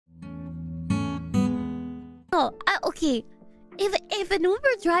Oh, okay. If an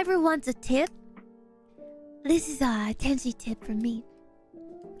Uber driver wants a tip, this is a Tenshi tip from me.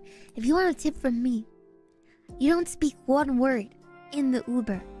 If you want a tip from me, you don't speak one word in the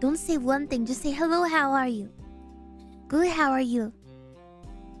Uber. Don't say one thing. Just say hello. How are you? Good. How are you?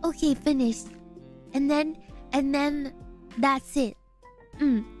 Okay, finished. And then that's it.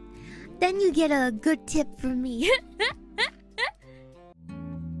 Then you get a good tip from me.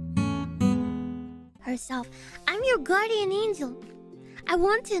 Herself. I'm your guardian angel. I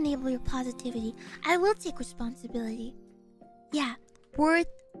want to enable your positivity. I will take responsibility. Yeah, worth.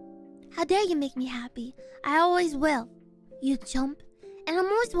 How dare you make me happy? I always will. You chump. And I'm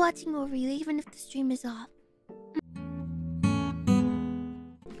always watching over you even if the stream is off.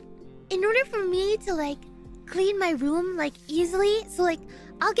 In order for me to like clean my room like easily, so like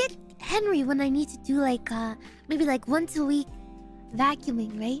I'll get Henry when I need to do like maybe like once a week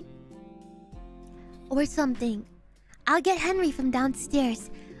vacuuming, right? Or something. I'll get Henry from downstairs.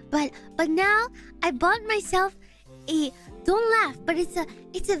 But now I bought myself a, don't laugh, but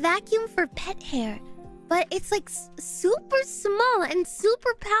it's a vacuum for pet hair. But it's like super small and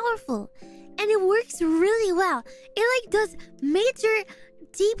super powerful. And it works really well. It like does major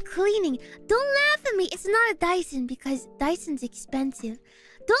deep cleaning. Don't laugh at me. It's not a Dyson because Dyson's expensive.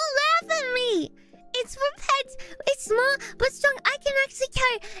 Don't laugh at me. It's for pets. It's small but strong. I can actually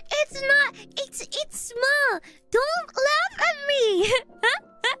carry. It's not. It's small. Don't laugh at me.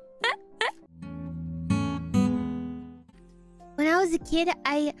 When I was a kid,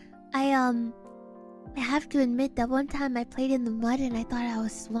 I have to admit that one time I played in the mud and I thought I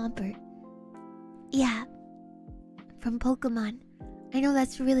was Swampert. Yeah, from Pokemon. I know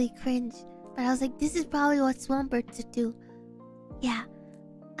that's really cringe, but I was like, this is probably what Swamperts do. Yeah.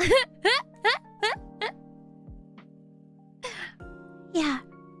 Yeah.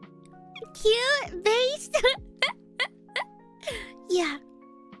 Cute based. Yeah.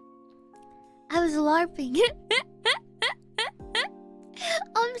 I was LARPing.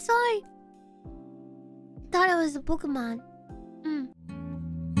 I'm sorry. Thought I was a Pokemon.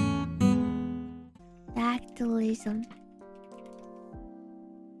 Dactylism.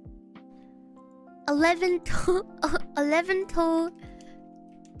 11-toe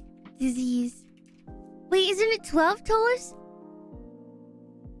disease. Wait, isn't it 12 toes?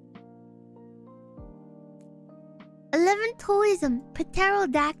 11-toeism.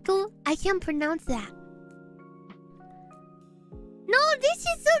 Pterodactyl? I can't pronounce that. No, this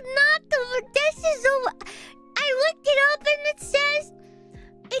is not the... This is a... I looked it up and it says...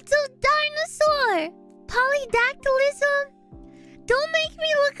 It's a dinosaur. Polydactylism? Don't make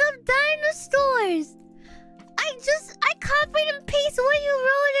me look up dinosaurs. I copied and pasted what you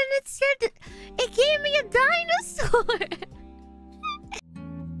wrote and it said... It gave me a dinosaur.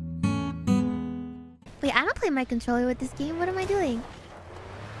 Wait, I don't play my controller with this game. What am I doing?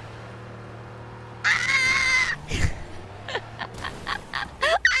 Ah!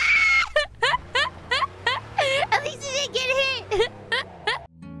 At least it didn't get hit.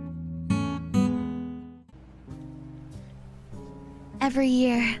 Every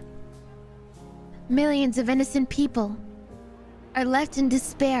year, millions of innocent people are left in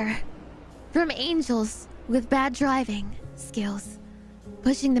despair from angels with bad driving skills,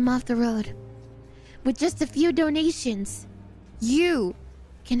 pushing them off the road. With just a few donations, you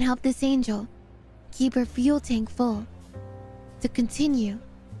can help this angel keep her fuel tank full to continue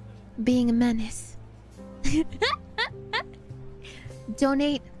being a menace.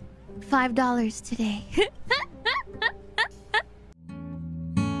 Donate $5 today.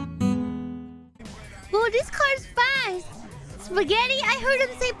 Oh, this car's fast! Spaghetti? I heard him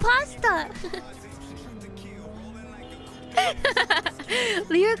say pasta!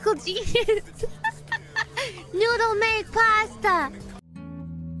 Lyrical genius! Noodle make pasta!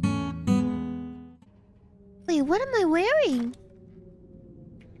 Wait, what am I wearing?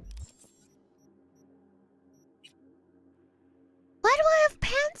 Why do I have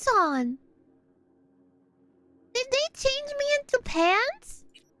pants on? Did they change me into pants?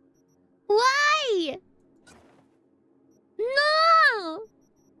 Why? No!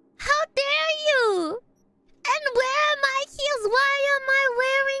 How dare you? And where are my heels? Why am I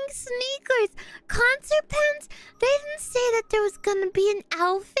wearing sneakers? Concert pants? They didn't say that there was gonna be an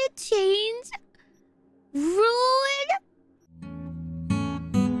outfit change. Rude.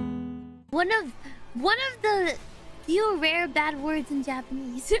 One of the few rare bad words in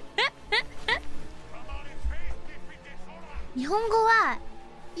Japanese. 日本語は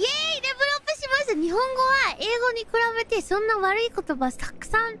イエーイレベルアップしました。日本語は英語に比べてそんな悪い言葉たく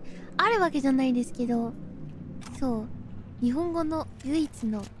さんあるわけじゃないですけど、そう日本語の唯一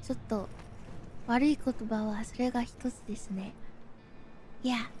のちょっと悪い言葉はそれが一つですね。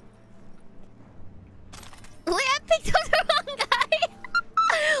Yeah. Wait, I picked up the wrong guy!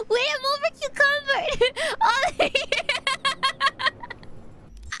 Wait, I'm over cucumber! Oh,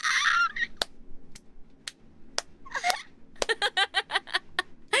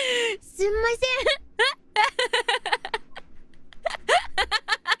 Sumimasen!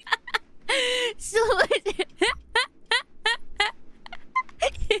 Sumimasen!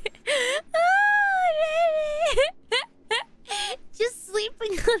 Just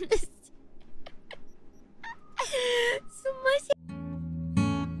sleeping on this.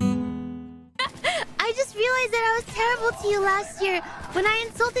 I just realized that I was terrible to you last year when I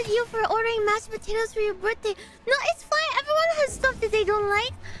insulted you for ordering mashed potatoes for your birthday. No, it's fine. Everyone has stuff that they don't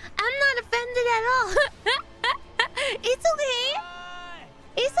like. I'm not offended at all. It's okay.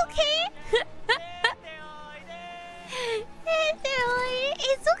 It's okay.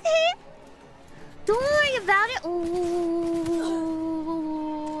 It's okay. Don't worry about it. Oh.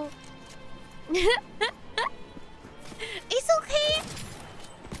 It's okay.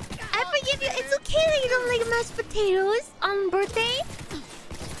 I forgive you. It's okay that you don't like mashed potatoes on birthday.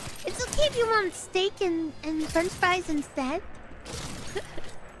 It's okay if you want steak and french fries instead.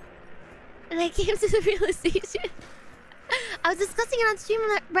 And I came to the realization. I was discussing it on stream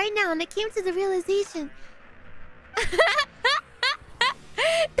right now, and I came to the realization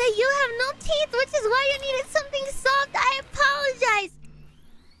that you have no teeth, which is why you needed something soft. I apologize.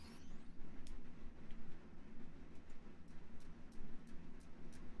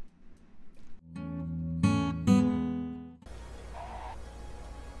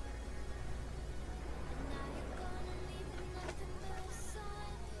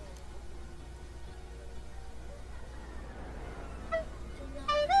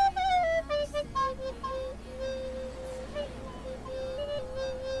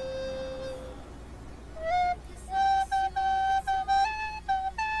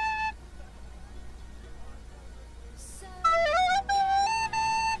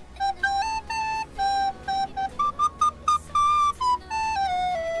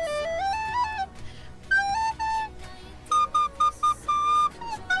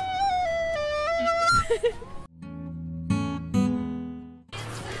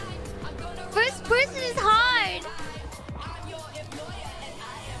 First person is hard.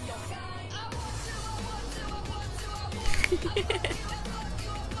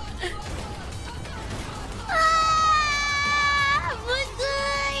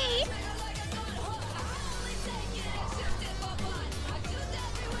 Bugay!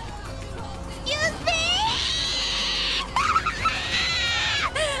 Excuse me!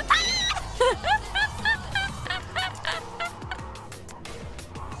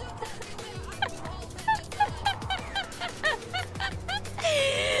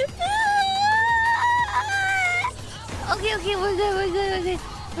 Okay, we're good.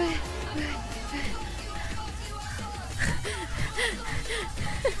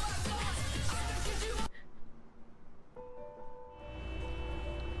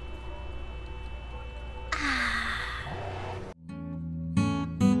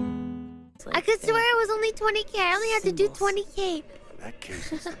 I could swear it was only 20k. I only had to do 20k. That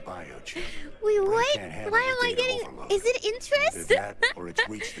case is the biochip. Wait, what? Why Can't am handle I the getting... data overload. Is it interest? Either that, or it's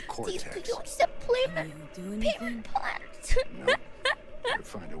reached the These cortex. videos that play payment plans. No. Gotta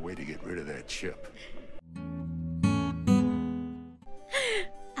find a way to get rid of that chip.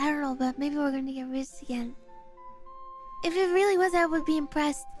 I don't know, but maybe we're gonna get wrist again. If it really was, I would be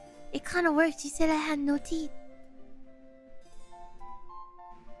impressed. It kind of worked. She said I had no teeth.